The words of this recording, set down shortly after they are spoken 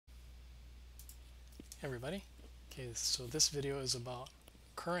Everybody. Okay, so this video is about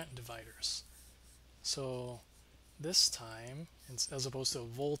current dividers. So this time, as opposed to a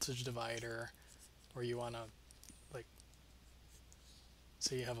voltage divider where you want to, like,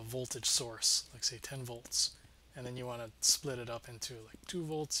 say you have a voltage source, like say 10 volts, and then you want to split it up into like 2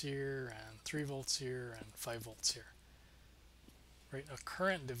 volts here and 3 volts here and 5 volts here. Right? A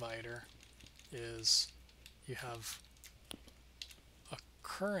current divider is you have a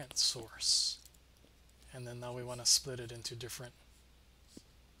current source, and then now we want to split it into different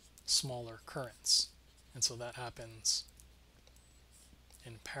smaller currents, and so that happens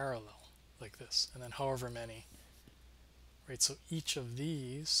in parallel like this, and then however many, right? So each of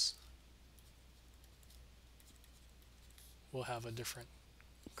these will have a different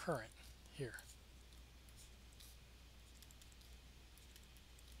current here.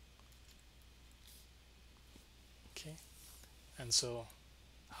 Okay, and so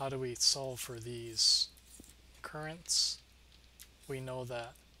how do we solve for these currents? We know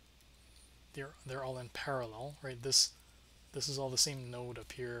that they're all in parallel, right? This is all the same node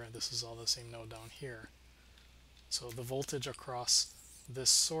up here, and this is all the same node down here. So the voltage across this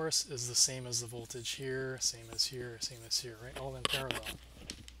source is the same as the voltage here, same as here, same as here, right? All in parallel.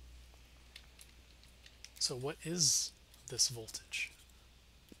 So what is this voltage?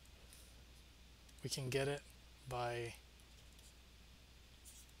 We can get it by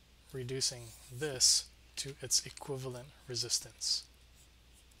reducing this to its equivalent resistance.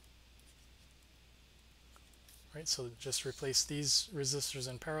 Right, so just replace these resistors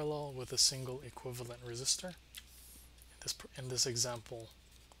in parallel with a single equivalent resistor. In this example,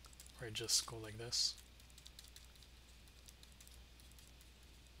 right, just go like this.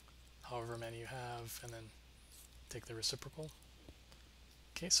 However many you have, and then take the reciprocal.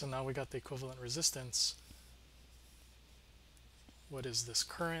 Okay, so now we got the equivalent resistance. What is this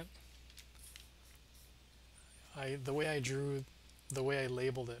current? The way I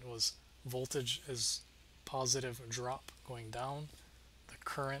labeled it was voltage is positive drop going down. The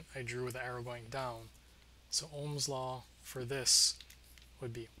current I drew with the arrow going down. So Ohm's law for this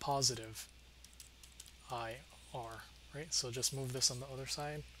would be positive IR, right? So just move this on the other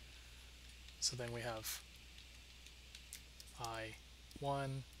side. So then we have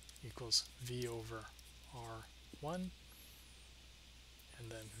I1 equals V over R1,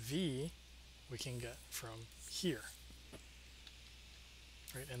 and then V we can get from here.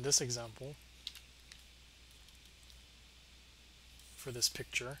 Right, in this example, for this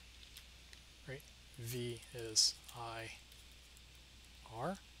picture, right, V is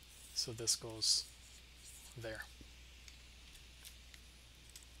IR, so this goes there.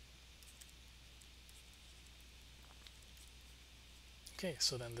 Okay,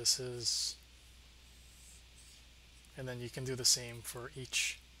 so then this is, and then you can do the same for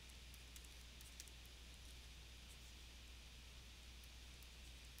each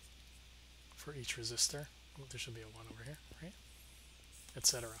resistor. Oh, there should be a 1 over here, right?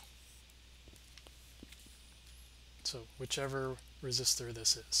 Etc. So whichever resistor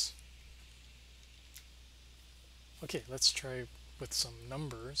this is. Okay, let's try with some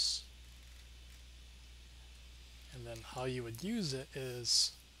numbers. And then how you would use it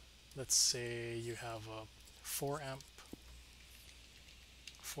is, let's say you have a 4 amp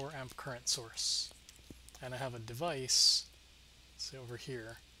current source, and I have a device, say over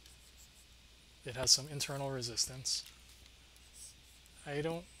here. It has some internal resistance. I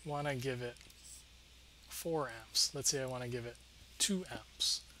don't want to give it 4 amps. Let's say I want to give it 2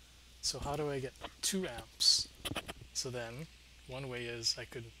 amps. So how do I get 2 amps? So then one way is I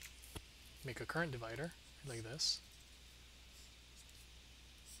could make a current divider like this.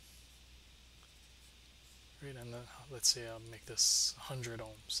 Right, and then let's say I'll make this 100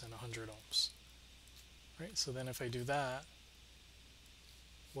 ohms and 100 ohms. Right, so then if I do that,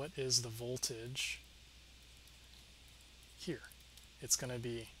 what is the voltage here? It's going to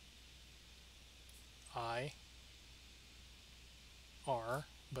be IR,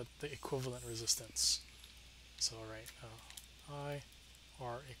 but the equivalent resistance. So IR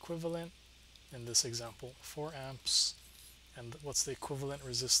equivalent, in this example, 4 amps, and what's the equivalent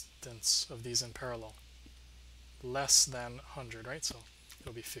resistance of these in parallel? Less than 100, right? So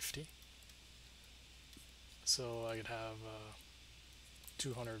it'll be 50. So I could have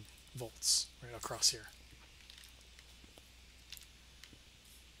 200 volts right across here.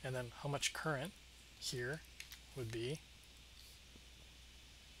 And then how much current here would be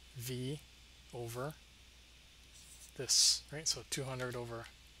V over this, right? So 200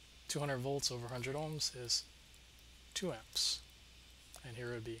 volts over 100 ohms is 2 amps. And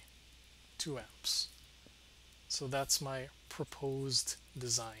here would be 2 amps. So that's my proposed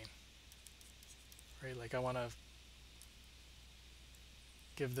design. right? Like I want to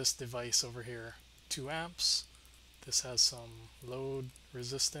give this device over here 2 amps. This has some load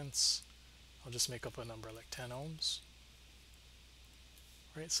resistance. I'll just make up a number like 10 ohms.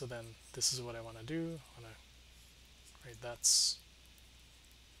 Right, so then this is what I want to do. Right, that's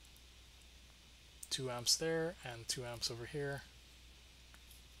 2 amps there and 2 amps over here.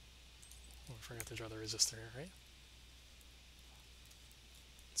 Oh, I forgot to draw the resistor here, right?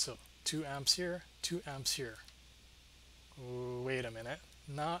 So 2 amps here, 2 amps here. Wait a minute,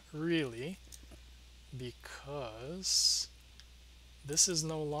 not really, because this is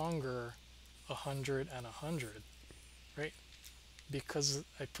no longer 100 and 100, right? Because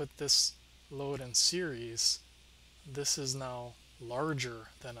I put this load in series, this is now larger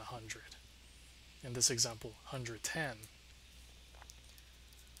than 100. In this example, 110.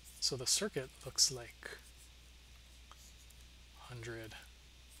 So the circuit looks like 100,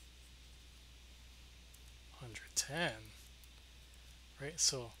 110, right?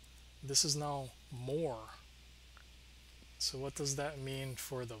 So this is now more. So what does that mean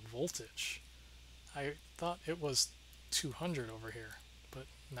for the voltage? I thought it was 200 over here, but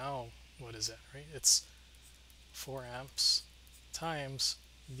now what is it, right? It's 4 amps times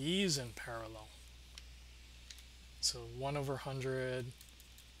these in parallel. So 1 over 100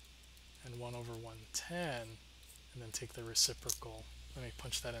 and 1 over 110, and then take the reciprocal. Let me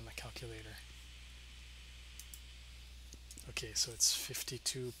punch that in the calculator. Okay, so it's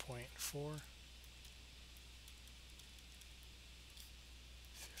 52.4.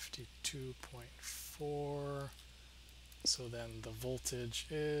 52.4. So then the voltage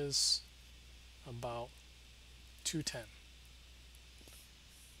is about 210.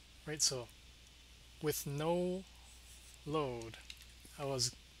 Right, so with no load, I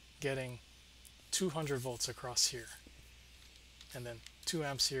was getting 200 volts across here, and then 2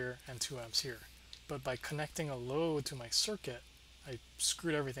 amps here and 2 amps here. But by connecting a load to my circuit, I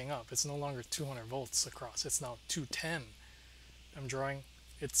screwed everything up. It's no longer 200 volts across, it's now 210.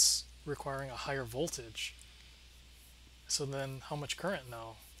 It's requiring a higher voltage. So then how much current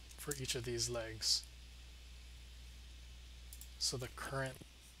now for each of these legs? So the current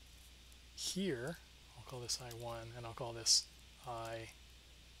here, I'll call this I1, and I'll call this I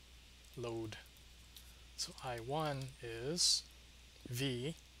load. So I1 is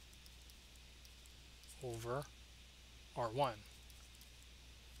V over R1.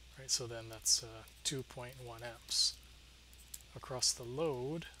 Right, so then that's 2.1 amps. Across the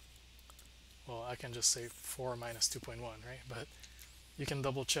load, well, I can just say 4 minus 2.1, right? But you can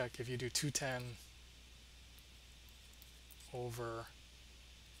double check. If you do 210 over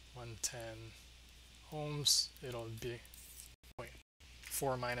 110 ohms, it'll be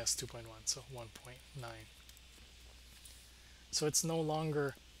 4 minus 2.1, so 1.9. So it's no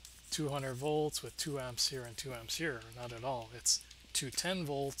longer 200 volts with 2 amps here and 2 amps here, not at all. It's 210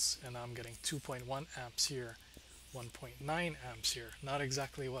 volts, and I'm getting 2.1 amps here, 1.9 amps here. Not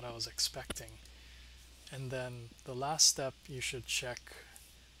exactly what I was expecting. And then the last step you should check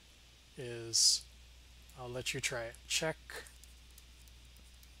is, I'll let you try it. Check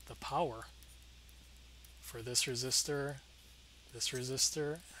the power for this resistor,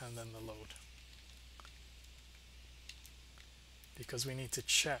 and then the load. Because we need to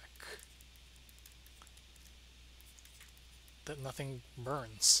check that nothing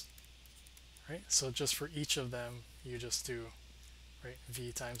burns, right? So just for each of them, you just do, right,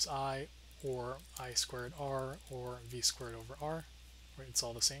 V times I, or I squared R, or V squared over R, right? It's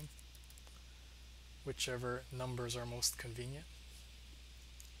all the same. Whichever numbers are most convenient.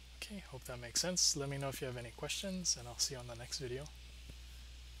 Okay, hope that makes sense. Let me know if you have any questions, and I'll see you on the next video.